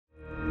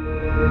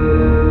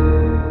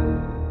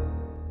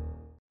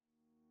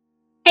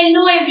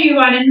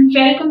everyone, and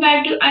welcome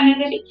back to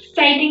another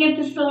exciting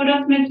episode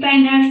of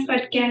MedSynapse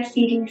podcast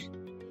series.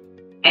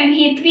 I'm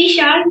Hetvi,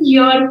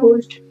 your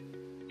host,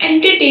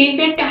 and today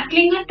we're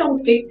tackling a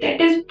topic that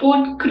is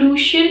both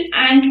crucial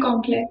and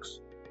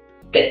complex: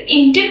 the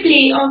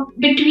interplay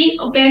between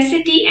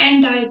obesity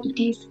and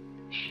diabetes.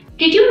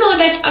 Did you know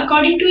that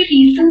according to a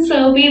recent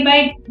survey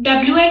by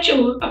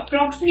WHO,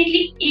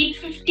 approximately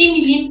 850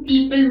 million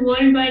people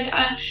worldwide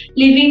are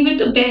living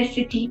with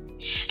obesity,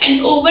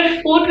 and over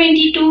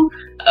 422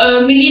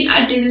 million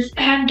adults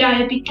have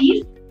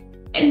diabetes?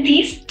 And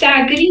these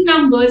staggering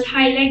numbers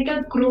highlight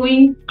the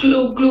growing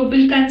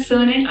global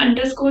concern and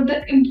underscore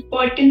the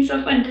importance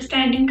of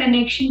understanding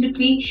connection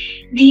between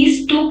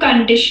these two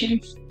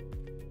conditions.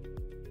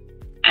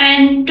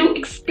 And to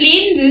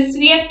explain this,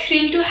 we are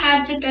thrilled to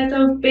have with us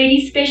a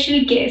very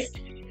special guest,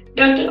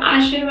 Dr.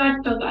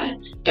 Aashirwad Pawar.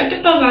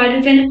 Dr. Pawar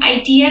is an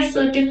ITS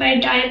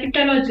certified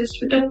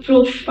diabetologist with a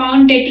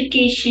profound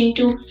dedication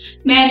to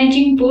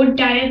managing both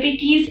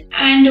diabetes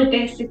and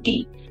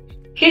obesity.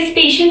 His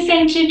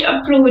patient-centered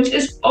approach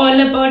is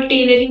all about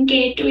tailoring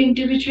care to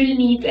individual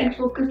needs and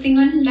focusing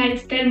on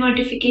lifestyle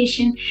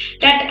modification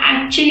that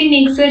actually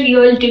makes a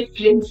real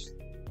difference.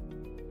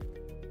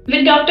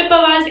 With Dr.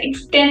 Pawar's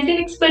extensive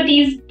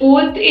expertise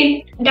both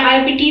in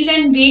diabetes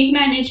and weight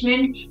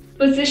management,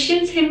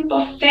 positions him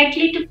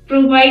perfectly to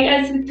provide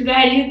us with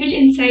valuable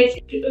insights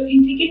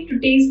into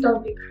today's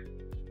topic.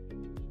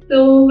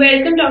 So,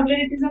 welcome, Doctor.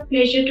 It is a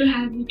pleasure to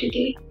have you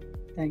today.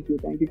 Thank you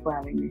for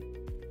having me.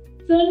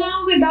 So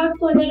now, without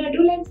further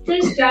ado, let's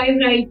just dive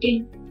right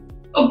in.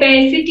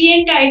 Obesity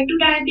and type 2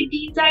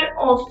 diabetes are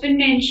often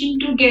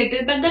mentioned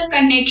together, but the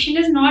connection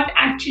is not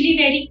actually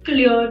very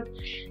clear.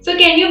 So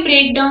can you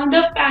break down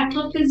the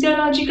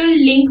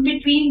pathophysiological link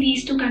between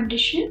these two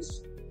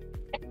conditions?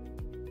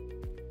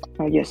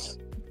 Yes.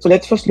 So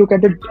let's first look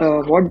at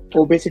what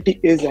obesity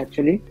is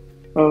actually.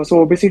 So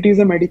obesity is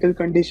a medical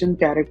condition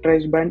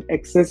characterized by an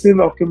excessive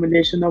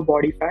accumulation of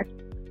body fat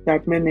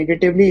that may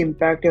negatively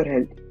impact your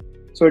health.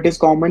 So it is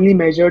commonly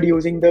measured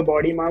using the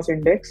body mass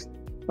index,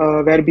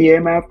 where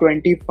BMI of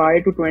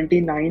 25 to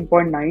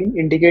 29.9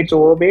 indicates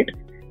overweight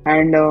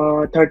and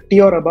 30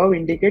 or above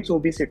indicates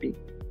obesity.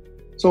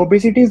 So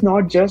obesity is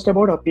not just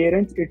about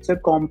appearance, it's a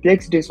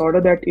complex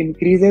disorder that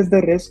increases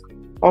the risk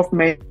of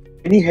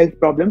many health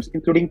problems,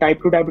 including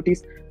type 2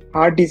 diabetes,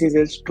 heart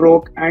diseases,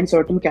 stroke, and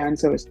certain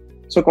cancers.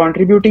 So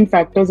contributing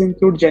factors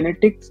include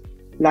genetics,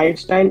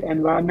 lifestyle,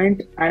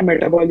 environment, and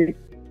metabolic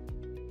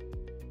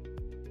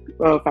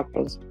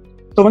factors.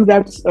 So once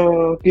that's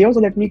clear, so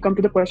let me come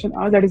to the question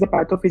asked, that is the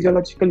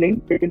pathophysiological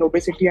link between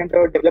obesity and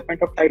the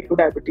development of type 2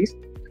 diabetes.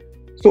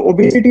 So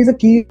obesity is a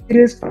key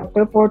risk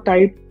factor for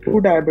type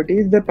 2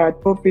 diabetes. The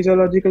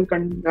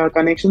pathophysiological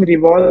connection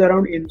revolves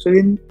around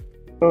insulin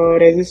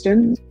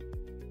resistance,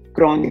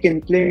 chronic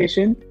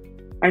inflammation,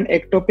 and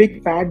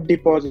ectopic fat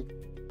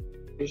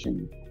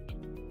deposition.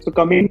 So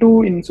coming to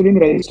insulin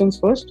resistance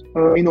first,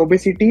 in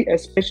obesity,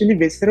 especially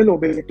visceral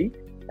obesity,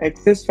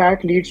 excess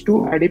fat leads to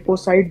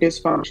adipocyte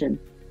dysfunction,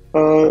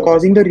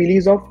 causing the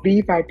release of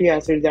free fatty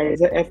acids, that is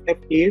the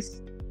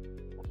FFAs,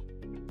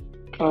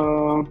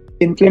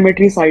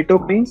 inflammatory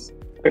cytokines,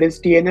 that is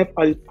TNF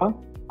alpha,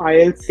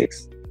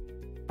 IL-6,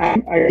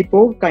 and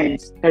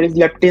adipokines, that is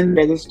leptin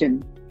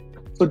resistant.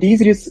 So these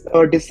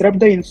disrupt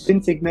the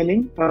insulin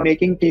signaling,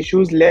 making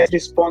tissues less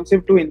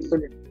responsive to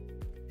insulin.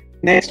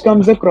 Next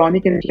comes the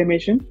chronic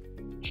inflammation.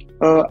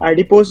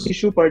 Adipose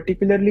tissue,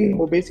 particularly in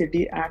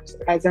obesity, acts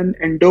as an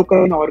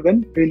endocrine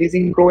organ,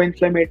 releasing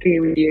pro-inflammatory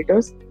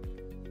mediators.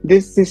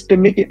 This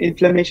systemic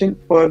inflammation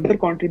further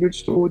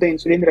contributes to the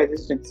insulin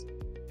resistance.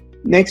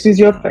 Next is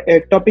your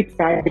ectopic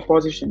fat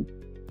deposition.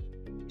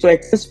 So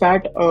excess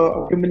fat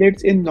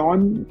accumulates in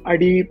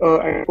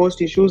non-adipose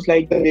tissues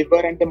like the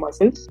liver and the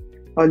muscles,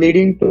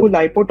 leading to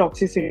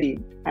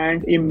lipotoxicity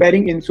and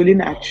impairing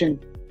insulin action.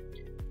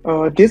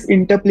 This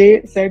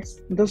interplay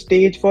sets the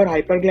stage for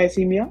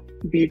hyperglycemia,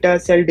 beta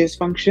cell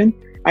dysfunction,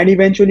 and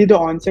eventually the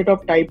onset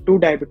of type 2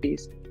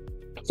 diabetes.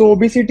 So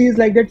obesity is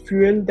like that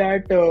fuel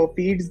that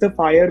feeds the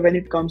fire when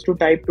it comes to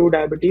type 2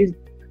 diabetes.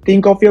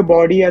 Think of your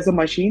body as a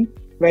machine.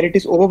 Where it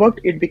is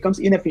overworked, it becomes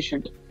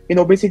inefficient. In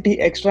obesity,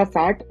 extra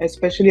fat,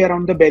 especially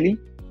around the belly,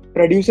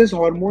 produces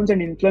hormones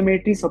and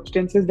inflammatory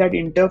substances that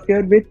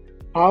interfere with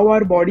how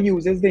our body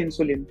uses the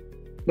insulin,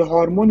 the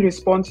hormone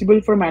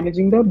responsible for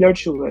managing the blood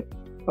sugar.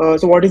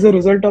 So what is the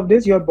result of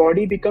this? Your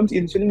body becomes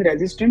insulin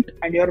resistant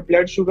and your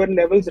blood sugar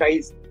levels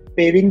rise,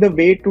 paving the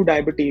way to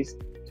diabetes.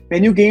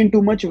 When you gain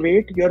too much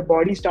weight, your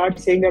body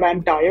starts saying that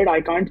I'm tired,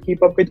 I can't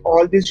keep up with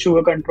all this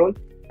sugar control.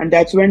 And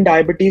that's when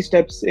diabetes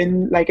steps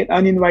in like an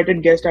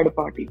uninvited guest at a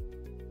party.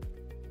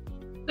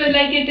 So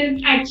like it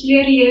is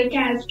actually a real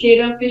cascade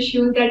of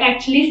issues that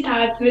actually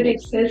starts with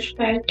excess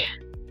fat.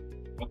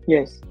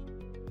 Yes.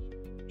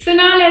 So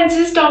now let's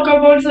just talk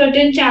about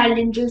certain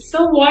challenges.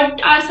 So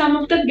what are some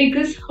of the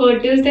biggest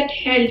hurdles that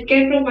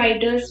healthcare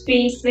providers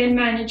face when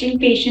managing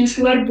patients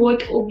who are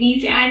both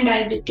obese and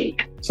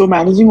diabetic? So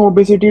managing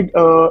obesity,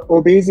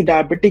 obese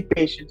diabetic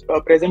patients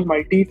present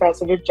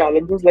multifaceted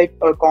challenges like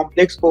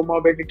complex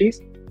comorbidities.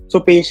 So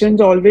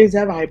patients always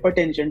have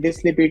hypertension,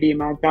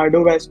 dyslipidemia,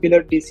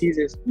 cardiovascular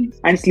diseases,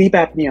 and sleep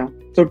apnea.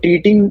 So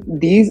treating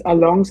these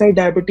alongside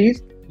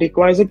diabetes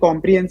requires a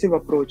comprehensive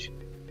approach.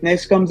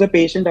 Next comes the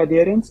patient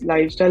adherence.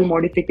 Lifestyle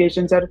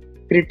modifications are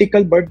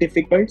critical but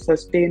difficult.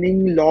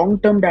 Sustaining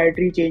long-term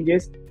dietary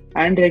changes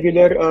and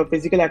regular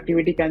physical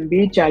activity can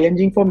be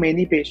challenging for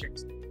many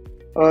patients.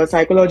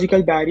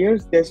 Psychological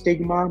barriers, there's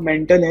stigma,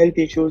 mental health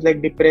issues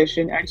like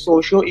depression, and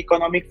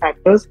socio-economic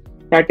factors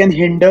that can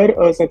hinder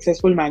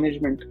successful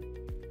management.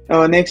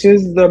 Next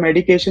is the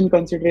medication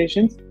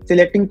considerations.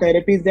 Selecting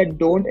therapies that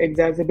don't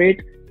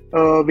exacerbate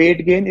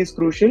weight gain is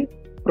crucial.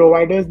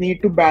 Providers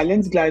need to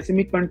balance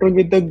glycemic control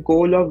with the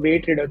goal of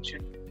weight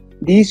reduction.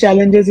 These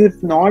challenges,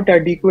 if not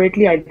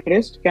adequately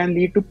addressed, can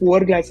lead to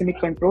poor glycemic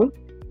control,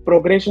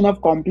 progression of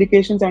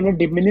complications, and a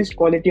diminished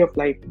quality of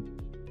life.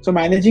 So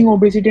managing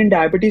obesity and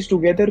diabetes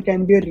together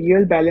can be a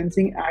real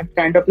balancing act,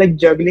 kind of like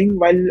juggling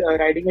while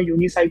riding a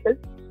unicycle.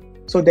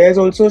 So there's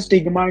also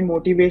stigma and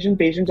motivation.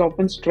 Patients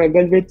often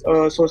struggle with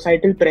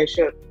societal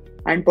pressure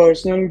and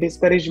personal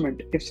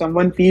discouragement. If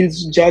someone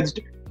feels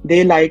judged,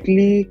 they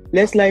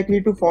less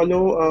likely to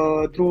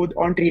follow through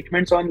on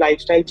treatments on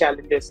lifestyle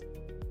changes.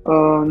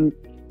 So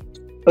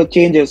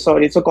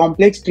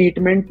complex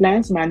treatment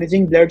plans,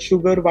 managing blood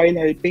sugar while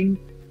helping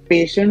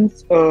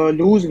patients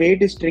lose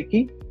weight is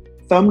tricky.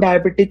 Some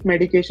diabetic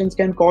medications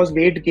can cause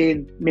weight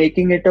gain,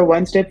 making it a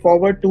one step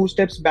forward, two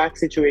steps back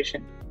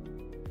situation.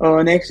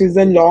 Next is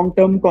the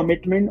long-term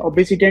commitment.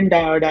 Obesity and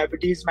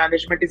diabetes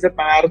management is a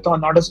marathon,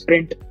 not a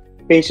sprint.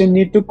 Patients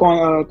need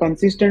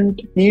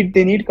consistent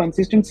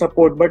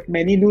support, but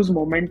many lose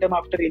momentum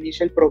after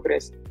initial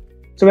progress.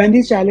 So when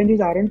these challenges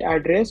aren't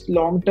addressed,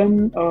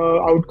 long-term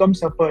outcomes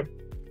suffer.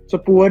 So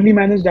poorly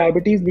managed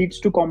diabetes leads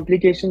to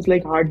complications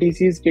like heart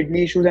disease,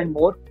 kidney issues, and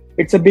more.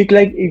 It's a bit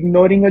like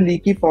ignoring a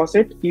leaky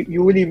faucet.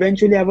 You will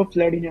eventually have a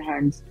flood in your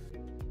hands.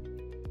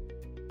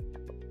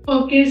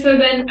 Okay, so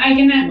then I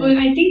think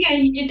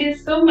it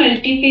is so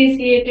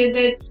multifaceted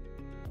that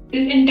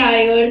this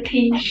entire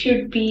thing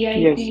should be,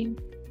 I think.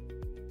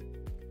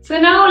 So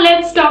now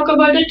let's talk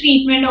about the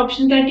treatment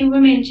options that you were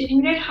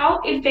mentioning. That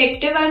how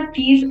effective are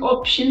these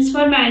options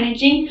for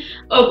managing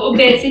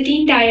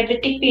obesity in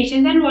diabetic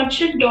patients, and what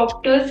should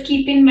doctors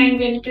keep in mind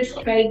when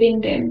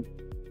prescribing them?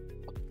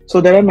 So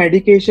there are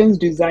medications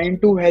designed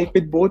to help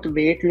with both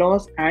weight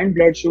loss and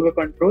blood sugar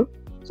control.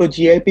 So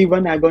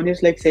GLP-1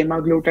 agonists like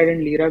semaglutide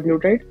and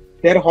liraglutide,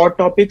 they're hot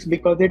topics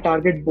because they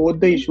target both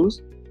the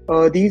issues.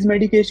 These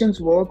medications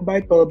work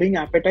by curbing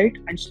appetite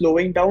and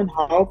slowing down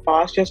how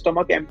fast your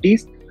stomach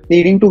empties,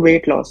 leading to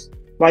weight loss,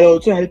 while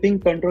also helping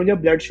control your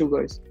blood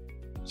sugars.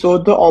 So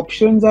the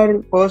options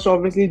are first,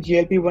 obviously,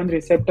 GLP-1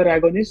 receptor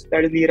agonists,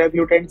 that is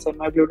liraglutide and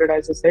semaglutide,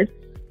 as I said.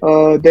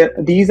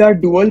 These are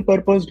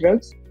dual-purpose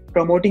drugs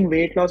promoting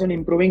weight loss and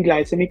improving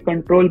glycemic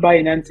control by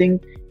enhancing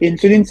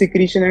insulin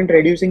secretion and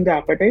reducing the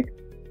appetite.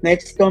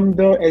 Next come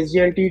the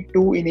SGLT2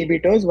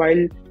 inhibitors.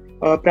 While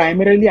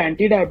primarily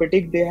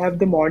anti-diabetic, they have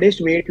the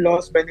modest weight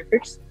loss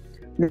benefits.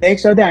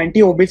 Next are the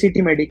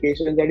anti-obesity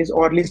medications, that is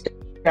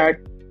orlistat,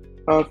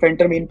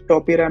 phentermine,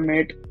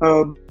 topiramate,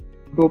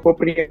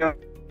 bupropion,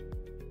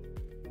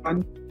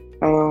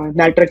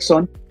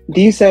 naltrexone.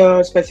 These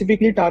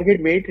specifically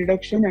target weight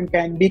reduction and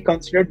can be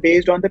considered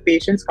based on the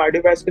patient's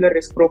cardiovascular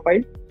risk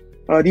profile.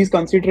 These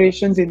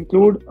considerations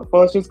include,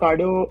 first is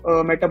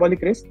cardiometabolic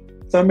risk.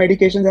 Some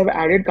medications have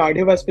added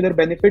cardiovascular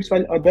benefits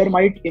while other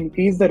might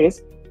increase the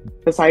risk.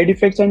 The side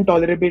effects and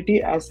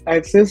tolerability,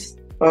 access,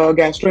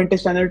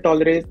 gastrointestinal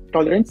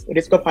tolerance,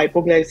 risk of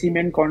hypoglycemia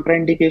and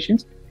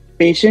contraindications,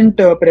 patient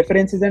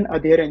preferences and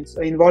adherence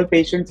involve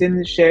patients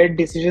in shared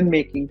decision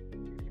making.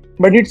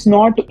 But it's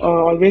not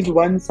always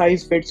one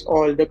size fits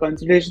all. The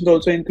considerations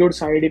also include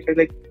side effects,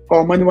 like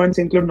common ones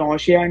include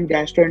nausea and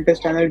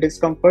gastrointestinal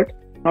discomfort.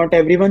 Not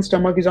everyone's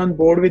stomach is on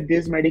board with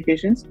these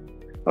medications.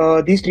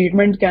 These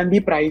treatments can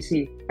be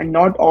pricey and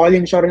not all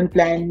insurance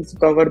plans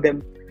cover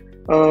them.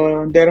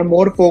 There are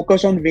more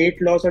focus on weight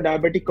loss or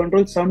diabetic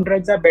control. Some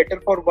drugs are better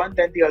for one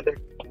than the other.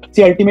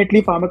 See,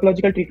 ultimately,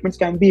 pharmacological treatments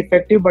can be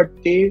effective, but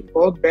they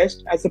work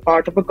best as a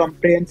part of a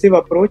comprehensive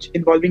approach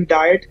involving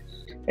diet,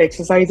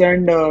 exercise,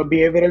 and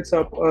behavioral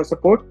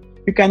support.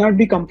 You cannot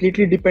be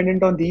completely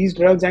dependent on these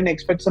drugs and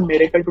expect some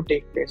miracle to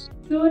take place.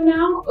 So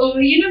now,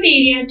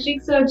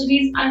 bariatric surgery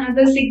is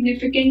another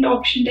significant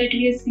option that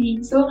we are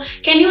seeing. So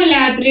can you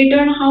elaborate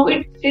on how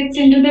it fits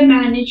into the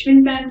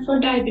management plan for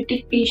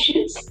diabetic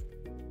patients?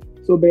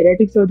 So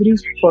bariatric surgery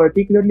is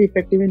particularly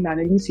effective in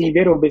managing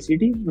severe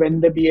obesity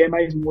when the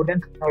BMI is more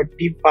than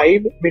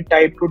 35 with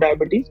type 2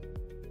 diabetes.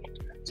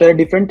 So there are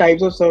different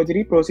types of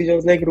surgery,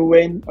 procedures like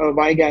Roux-en,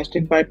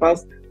 Y-gastric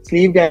bypass,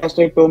 sleeve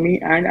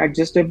gastrectomy, and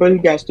adjustable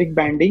gastric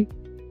banding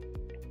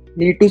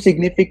lead to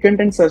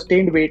significant and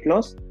sustained weight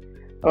loss.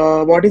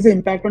 What is the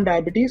impact on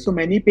diabetes? So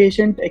many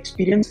patients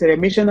experience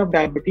remission of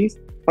diabetes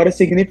or a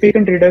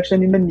significant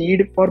reduction in the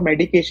need for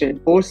medication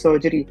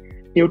post-surgery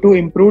due to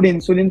improved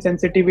insulin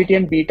sensitivity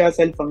and beta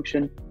cell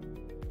function.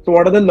 So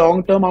what are the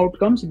long-term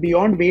outcomes?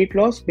 Beyond weight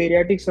loss,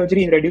 bariatric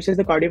surgery reduces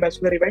the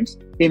cardiovascular events,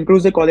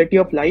 improves the quality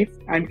of life,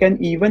 and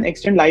can even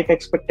extend life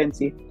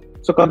expectancy.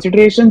 So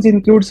considerations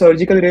include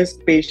surgical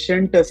risk,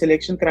 patient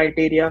selection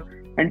criteria,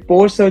 and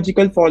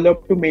post-surgical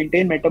follow-up to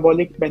maintain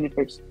metabolic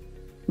benefits.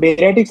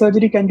 Bariatric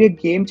surgery can be a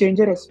game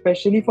changer,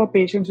 especially for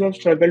patients who have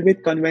struggled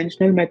with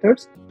conventional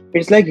methods.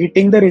 It's like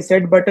hitting the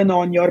reset button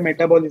on your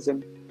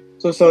metabolism.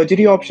 So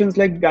surgery options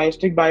like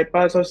gastric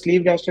bypass or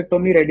sleeve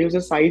gastrectomy reduce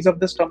the size of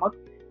the stomach,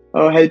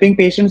 helping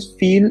patients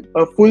feel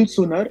full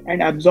sooner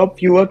and absorb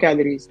fewer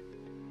calories.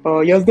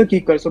 Here's the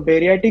kicker. So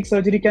bariatric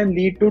surgery can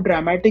lead to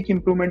dramatic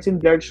improvements in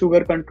blood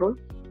sugar control,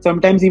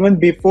 sometimes even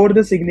before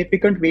the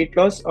significant weight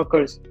loss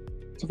occurs.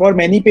 So for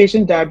many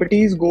patients,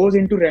 diabetes goes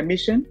into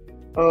remission,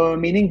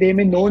 meaning they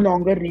may no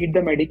longer need the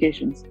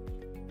medications.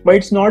 But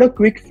it's not a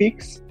quick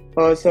fix.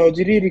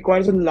 Surgery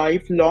requires a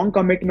lifelong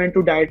commitment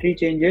to dietary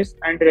changes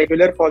and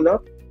regular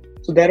follow-up.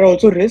 So there are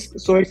also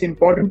risks. So it's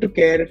important to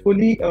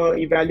carefully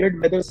evaluate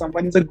whether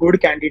someone is a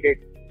good candidate.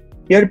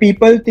 Here,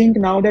 people think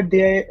now that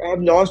they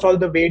have lost all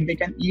the weight, they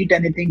can eat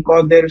anything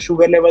because their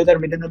sugar levels are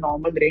within the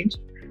normal range.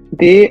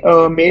 They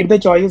made the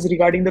choices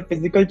regarding the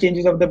physical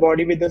changes of the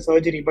body with the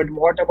surgery. But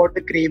what about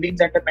the cravings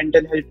and the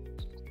mental health?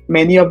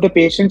 Many of the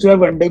patients who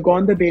have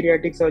undergone the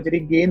bariatric surgery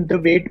gain the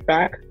weight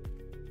back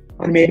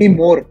or maybe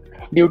more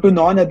due to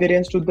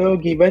non-adherence to the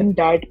given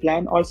diet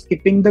plan or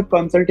skipping the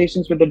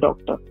consultations with the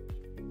doctor.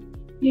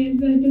 Yes,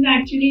 that is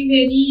actually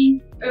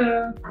very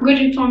good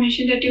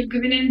information that you've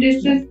given, and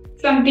this is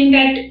something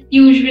that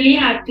usually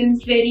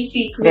happens very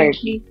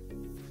frequently.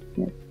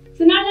 Right. Yeah.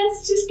 So now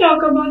let's just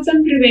talk about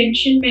some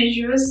prevention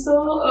measures.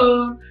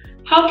 So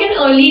how can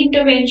early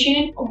intervention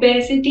in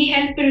obesity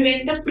help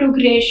prevent the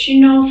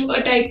progression of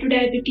type 2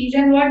 diabetes,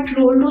 and what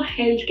role do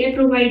healthcare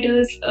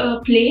providers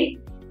play?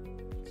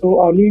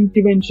 So early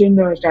intervention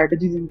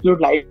strategies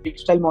include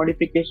lifestyle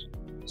modification.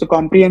 So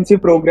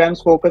comprehensive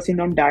programs focusing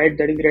on diet,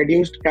 that is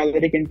reduced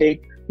caloric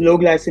intake, low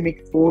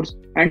glycemic foods,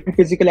 and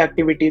physical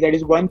activity, that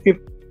is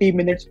 150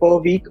 minutes per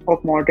week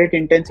of moderate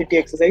intensity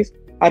exercise,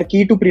 are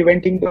key to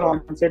preventing the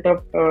onset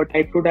of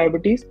type 2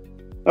 diabetes.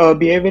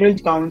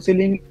 Behavioral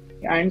counseling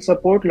and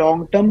support.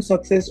 Long-term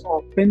success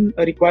often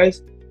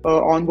requires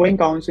ongoing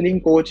counseling,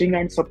 coaching,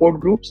 and support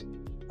groups.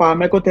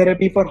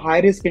 Pharmacotherapy for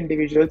high-risk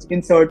individuals.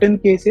 In certain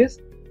cases,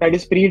 that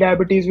is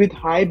pre-diabetes with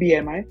high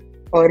BMI,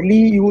 early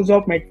use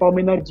of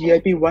metformin or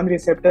GLP-1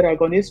 receptor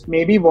agonist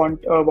may be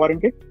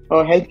warranted.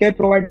 Healthcare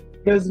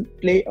providers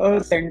play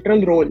a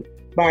central role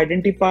by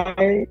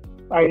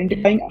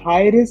identifying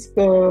high-risk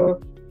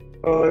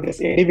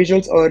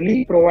individuals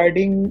early,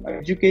 providing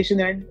education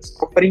and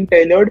offering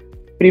tailored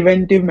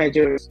preventive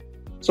measures.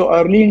 So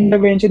early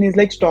intervention is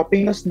like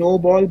stopping a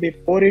snowball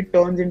before it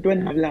turns into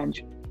an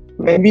avalanche.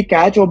 When we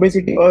catch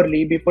obesity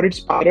early, before it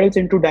spirals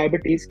into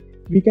diabetes,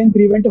 we can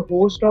prevent a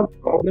host of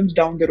problems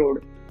down the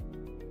road.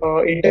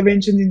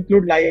 Interventions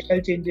include lifestyle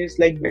changes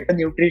like better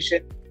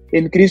nutrition,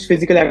 increased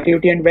physical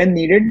activity, and when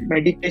needed,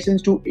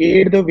 medications to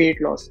aid the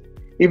weight loss.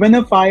 Even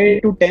a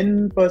 5 to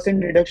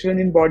 10% reduction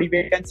in body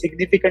weight can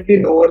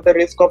significantly lower the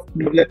risk of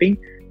developing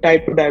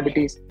type 2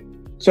 diabetes.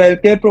 So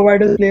healthcare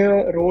providers play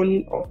a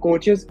role of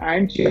coaches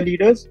and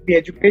cheerleaders. We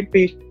educate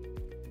patients.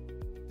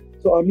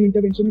 So early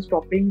intervention is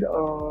stopping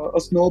a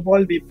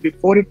snowball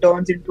before it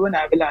turns into an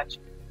avalanche.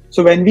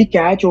 So when we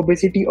catch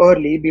obesity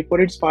early, before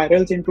it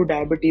spirals into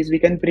diabetes, we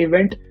can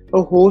prevent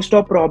a host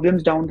of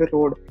problems down the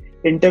road.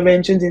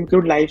 Interventions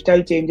include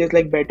lifestyle changes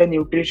like better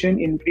nutrition,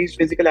 increased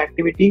physical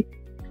activity,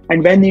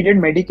 and when needed,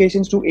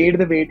 medications to aid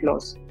the weight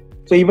loss.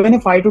 So even a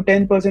 5 to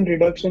 10%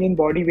 reduction in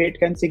body weight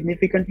can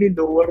significantly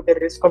lower the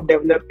risk of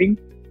developing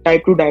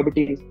type 2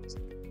 diabetes.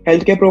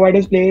 Healthcare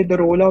providers play the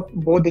role of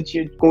both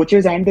the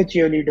coaches and the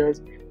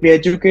cheerleaders. We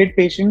educate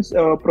patients,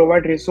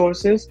 provide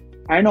resources,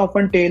 and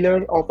offer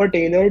tailored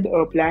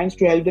plans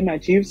to help them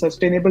achieve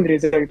sustainable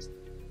results.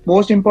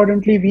 Most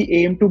importantly, we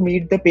aim to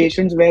meet the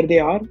patients where they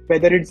are,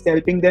 whether it's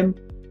helping them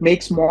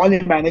make small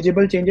and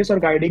manageable changes or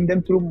guiding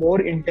them through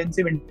more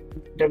intensive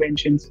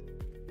interventions.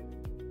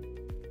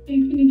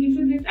 Definitely.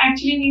 So this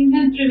actually means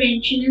that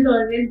prevention is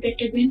always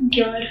better than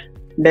cure.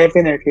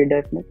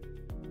 Definitely.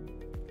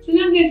 So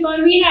now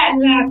before we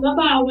wrap up,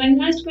 our one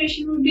last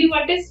question would be,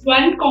 what is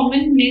one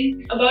common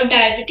myth about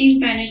diabetes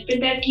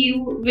management that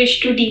you wish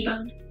to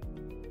debunk?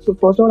 So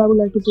first of all, I would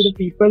like to say that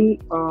people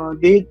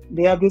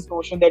they have this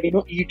notion that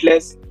eat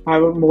less,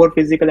 have a more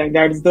physical, like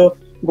that's the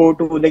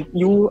go-to. Like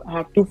you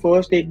have to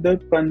first take the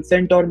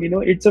consent, or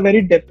it's a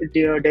very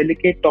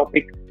delicate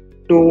topic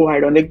to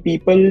hide on. Like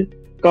people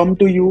come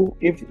to you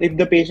if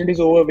the patient is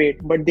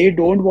overweight, but they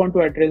don't want to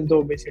address the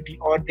obesity,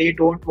 or they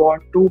don't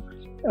want to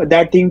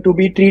that thing to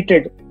be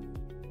treated.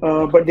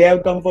 But they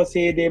have come for,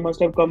 say, they must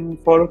have come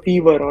for a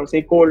fever or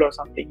say cold or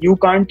something. You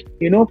can't,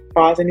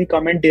 pass any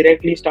comment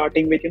directly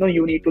starting with,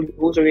 you need to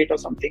lose weight or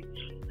something.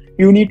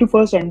 You need to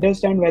first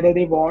understand whether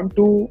they want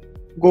to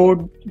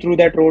go through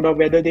that road or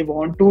whether they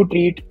want to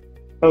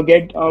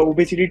get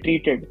obesity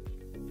treated.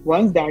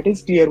 Once that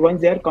is clear,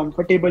 once they are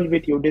comfortable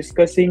with you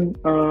discussing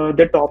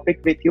the topic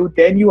with you,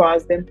 then you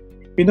ask them,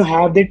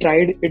 have they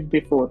tried it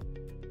before?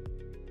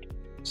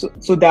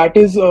 So that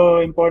is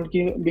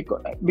important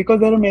because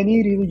there are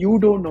many reasons you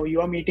don't know.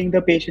 You are meeting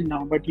the patient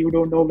now, but you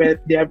don't know where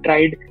they have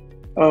tried.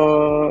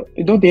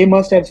 They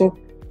must have. So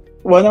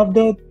one of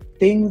the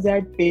things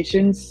that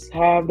patients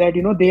have, that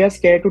they are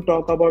scared to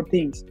talk about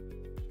things,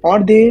 or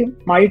they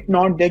might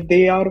not, that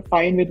they are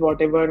fine with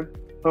whatever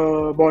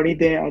body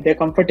they're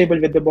comfortable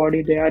with the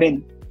body they are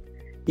in.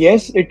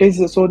 Yes, it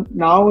is. So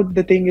now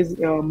the thing is,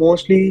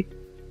 mostly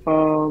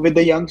with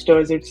the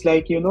youngsters, it's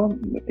like,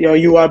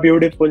 you are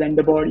beautiful and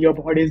your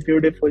body is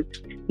beautiful.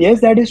 Yes,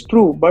 that is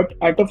true, but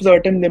at a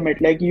certain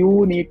limit. Like,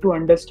 you need to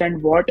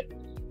understand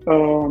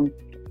um,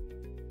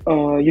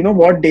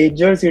 what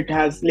dangers it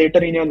has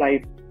later in your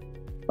life.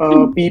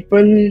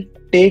 People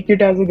take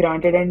it as a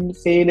granted and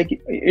say,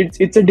 like,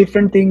 it's a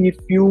different thing if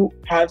you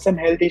have some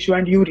health issue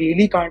and you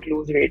really can't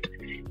lose weight.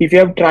 If you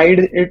have tried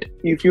it,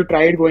 if you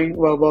tried going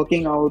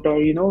working out,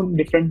 or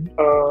different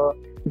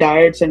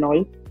diets and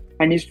all,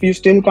 and if you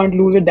still can't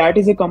lose it, that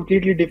is a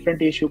completely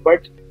different issue.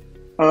 But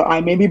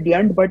I may be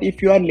blunt, but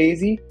if you are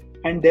lazy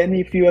and then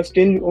if you are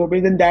still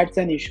obese, then that's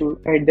an issue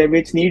right there,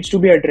 which needs to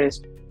be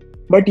addressed.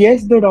 But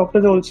yes, the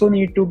doctors also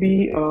need to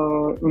be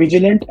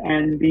vigilant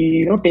and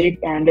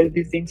handle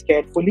these things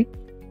carefully,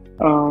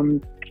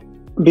 um,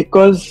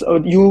 because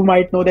you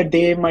might know that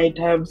they might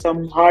have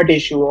some heart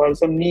issue or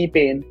some knee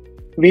pain,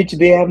 which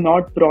they have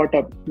not brought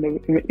up.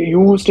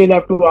 You still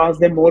have to ask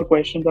them more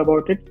questions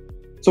about it.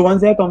 So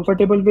once they are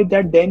comfortable with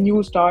that, then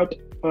you start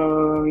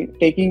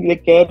taking,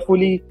 like,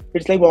 carefully.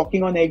 It's like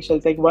walking on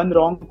eggshells. Like, one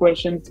wrong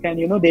questions can,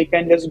 they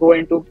can just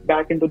go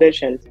back into their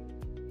shells.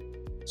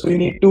 So you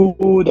need to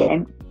do that.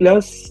 And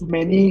plus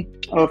many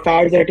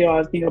fads that you're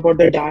asking about,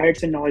 the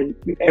diets and all.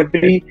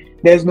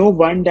 There's no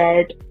one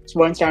diet,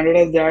 one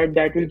standardized diet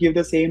that will give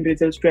the same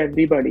results to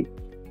everybody.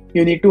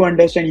 You need to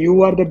understand,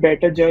 you are the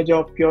better judge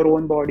of your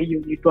own body.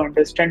 You need to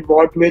understand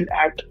what will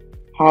act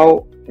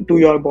how to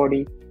your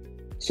body.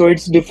 So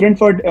it's different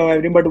for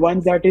everyone, but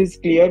once that is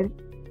clear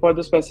for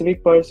the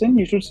specific person,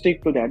 you should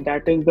stick to that.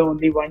 That is the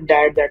only one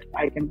diet that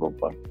I can go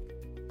for.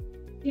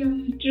 Yeah,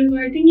 true.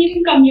 I think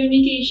even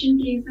communication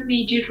plays a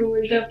major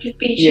role, the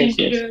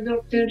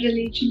patient-doctor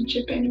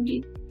relationship and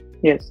everything.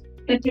 Yes.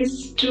 That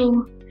is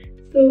true.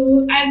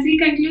 So, as we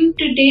conclude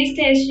today's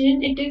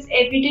session, it is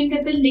evident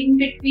that the link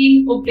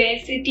between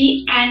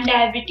obesity and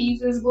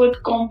diabetes is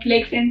both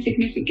complex and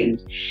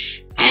significant.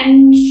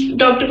 And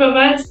Dr.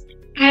 Pawar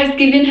has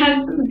given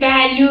us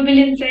valuable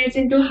insights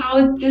into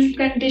how this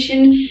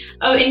condition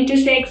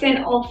intersects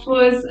and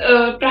offers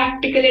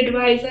practical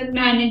advice on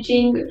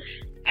managing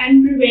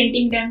and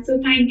preventing them. So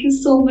thank you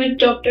so much,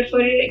 Doctor,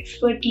 for your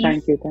expertise.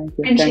 Thank you.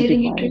 And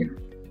sharing it with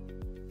us.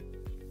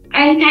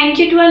 And thank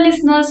you to our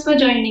listeners for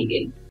joining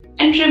in.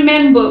 And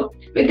remember,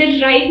 with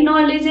the right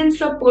knowledge and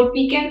support,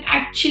 we can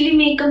actually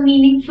make a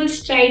meaningful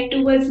stride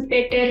towards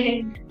better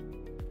health.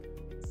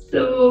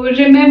 So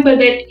remember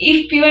that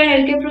if you are a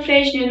healthcare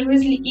professional who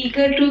is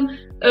eager to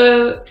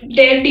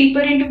delve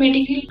deeper into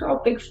medical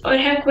topics or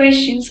have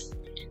questions,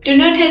 do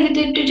not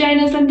hesitate to join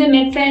us on the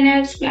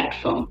MedSynapse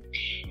platform.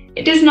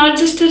 It is not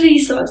just a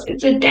resource,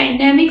 it's a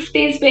dynamic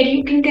space where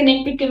you can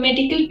connect with your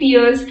medical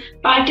peers,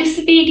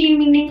 participate in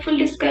meaningful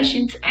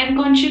discussions, and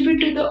contribute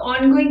to the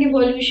ongoing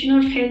evolution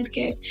of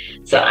healthcare.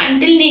 So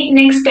until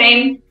next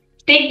time,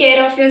 take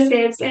care of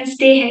yourselves and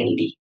stay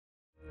healthy.